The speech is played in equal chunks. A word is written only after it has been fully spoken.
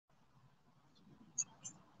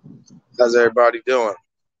How's everybody doing?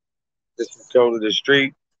 This is Tota the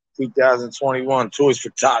Street, 2021 Toys for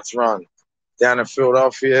Tots Run down in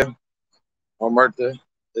Philadelphia. Omerta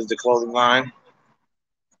is the clothing line.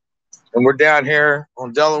 And we're down here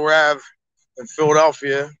on Delaware Ave in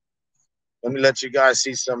Philadelphia. Let me let you guys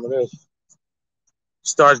see some of this.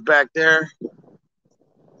 Starts back there,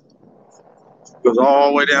 goes all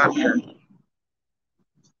the way down here.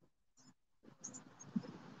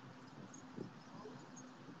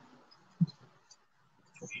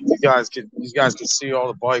 You guys can see all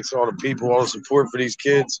the bikes, all the people, all the support for these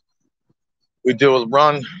kids. We do a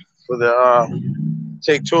run for the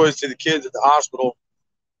take toys to the kids at the hospital.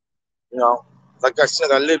 You know, like I said,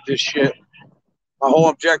 I live this shit. My whole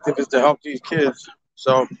objective is to help these kids.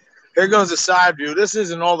 So here goes the side view. This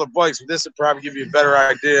isn't all the bikes, but this will probably give you a better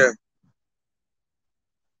idea.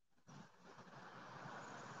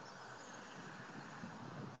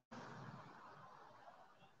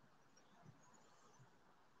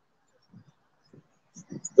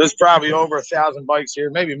 There's probably over 1,000 bikes here,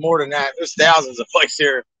 maybe more than that. There's thousands of bikes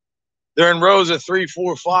here. They're in rows of 3,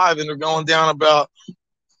 4, 5, and they're going down about,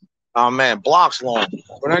 oh man, blocks long.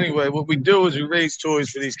 But anyway, what we do is we raise toys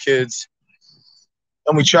for these kids,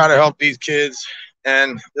 and we try to help these kids.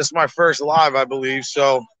 And this is my first live, I believe.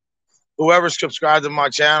 So whoever's subscribed to my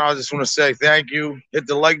channel, I just want to say thank you. Hit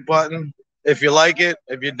the like button if you like it.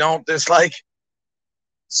 If you don't dislike,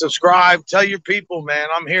 subscribe. Tell your people, man,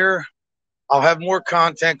 I'm here. I'll have more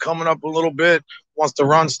content coming up a little bit once the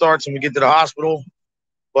run starts and we get to the hospital.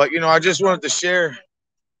 But, I just wanted to share a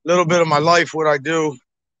little bit of my life, what I do,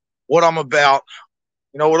 what I'm about.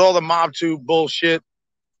 With all the mob tube bullshit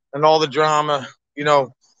and all the drama,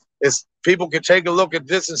 it's people can take a look at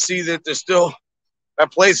this and see that there's still a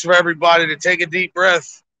place for everybody to take a deep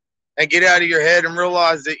breath and get out of your head and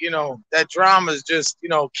realize that, that drama is just,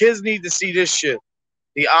 kids need to see this shit.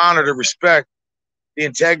 The honor, the respect, the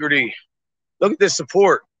integrity. Look at this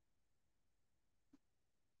support.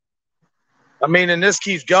 And this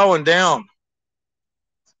keeps going down.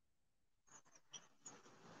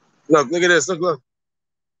 Look at this. Look.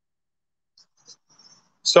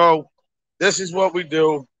 So this is what we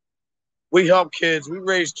do. We help kids. We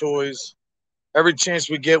raise toys. Every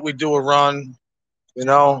chance we get, we do a run,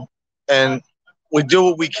 and we do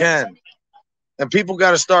what we can. And people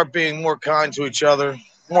got to start being more kind to each other,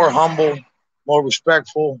 more humble, more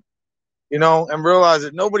respectful, and realize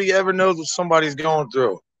that nobody ever knows what somebody's going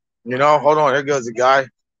through. Hold on, here goes the guy.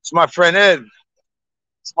 It's my friend Ed.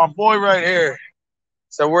 It's my boy right here.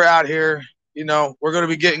 So we're out here, we're going to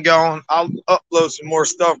be getting going. I'll upload some more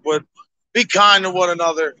stuff, but be kind to one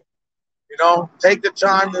another, take the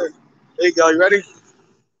time to, there you go, you ready?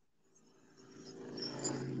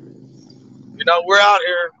 We're out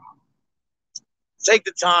here. Take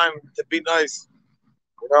the time to be nice,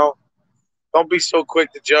 don't be so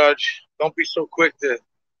quick to judge. Don't be so quick to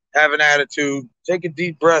have an attitude. Take a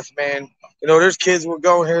deep breath, man. There's kids we're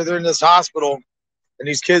going here. They're in this hospital, and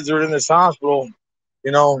these kids are in this hospital.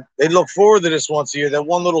 They look forward to this once a year. That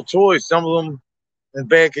one little toy. Some of them in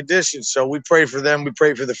bad condition. So we pray for them. We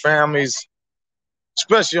pray for the families,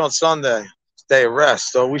 especially on Sunday, day of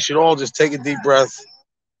rest. So we should all just take a deep breath.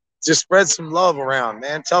 Just spread some love around,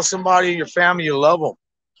 man. Tell somebody in your family you love them.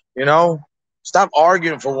 Stop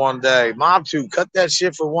arguing for one day. Mob tube, cut that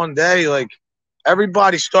shit for one day. Like,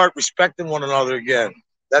 everybody start respecting one another again.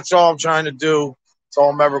 That's all I'm trying to do. That's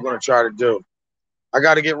all I'm ever going to try to do. I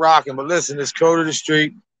got to get rocking. But listen, it's Tota the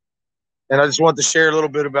Street, and I just want to share a little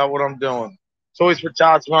bit about what I'm doing. Toys for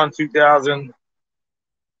Tots Run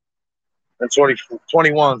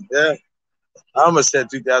 2021. Yeah, I almost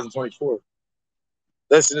said 2024.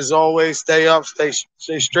 Listen, as always, stay up, stay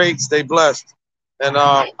straight, stay blessed. And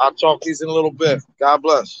I'll talk to you in a little bit. God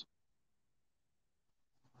bless.